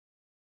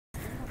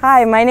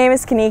Hi, my name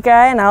is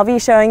Kanika and I'll be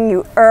showing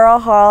you Earl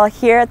Hall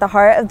here at the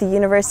heart of the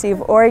University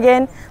of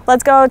Oregon.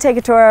 Let's go take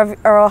a tour of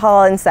Earl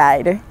Hall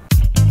inside.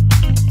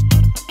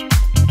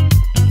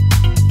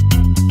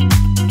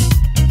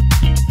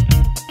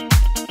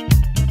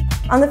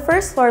 On the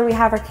first floor, we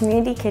have our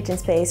community kitchen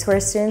space where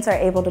students are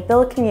able to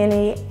build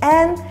community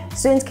and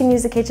students can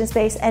use the kitchen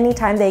space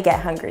anytime they get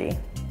hungry.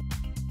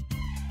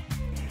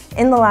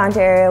 In the lounge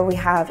area, we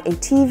have a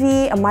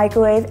TV, a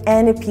microwave,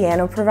 and a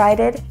piano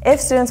provided if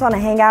students want to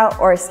hang out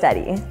or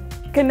study.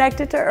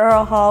 Connected to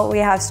Earl Hall, we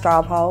have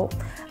Straub Hall,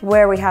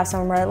 where we have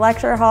some of our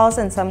lecture halls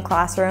and some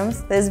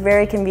classrooms. This is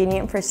very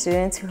convenient for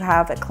students who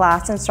have a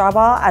class in Straub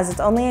Hall as it's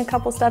only a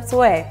couple steps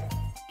away.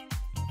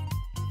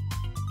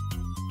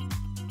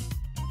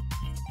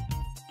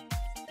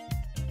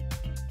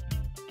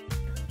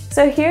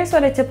 So here's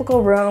what a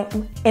typical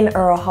room in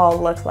Earl Hall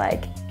looks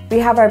like. We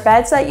have our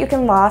beds that you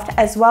can loft,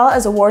 as well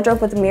as a wardrobe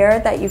with a mirror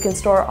that you can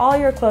store all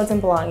your clothes and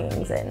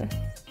belongings in.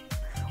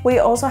 We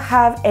also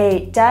have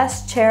a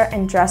desk, chair,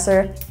 and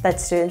dresser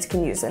that students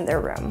can use in their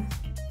room.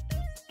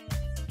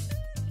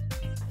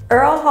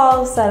 Earl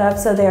Hall is set up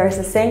so there is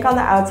a sink on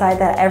the outside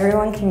that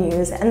everyone can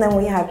use, and then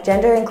we have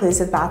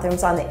gender-inclusive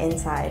bathrooms on the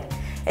inside.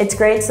 It's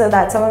great so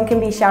that someone can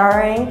be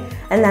showering,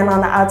 and then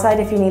on the outside,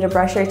 if you need to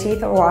brush your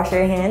teeth or wash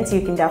your hands,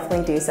 you can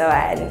definitely do so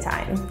at any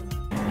time.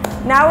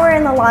 Now we're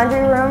in the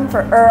laundry room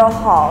for Earl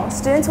Hall.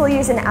 Students will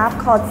use an app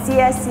called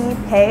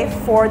CSC Pay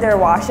for their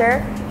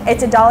washer.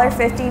 It's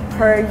 $1.50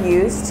 per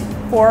use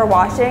for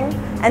washing,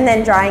 and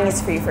then drying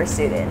is free for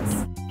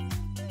students.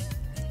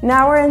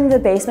 Now we're in the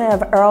basement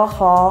of Earl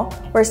Hall,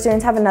 where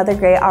students have another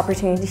great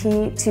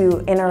opportunity to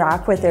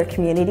interact with their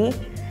community.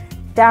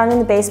 Down in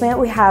the basement,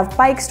 we have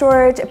bike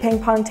storage, a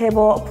ping pong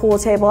table, a pool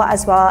table,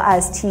 as well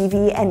as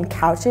TV and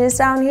couches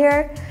down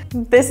here.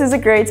 This is a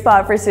great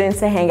spot for students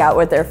to hang out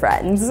with their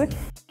friends.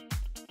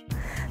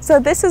 So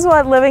this is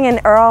what living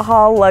in Earl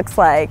Hall looks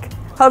like.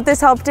 Hope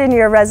this helped in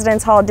your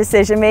residence hall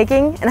decision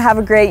making, and have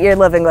a great year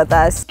living with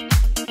us.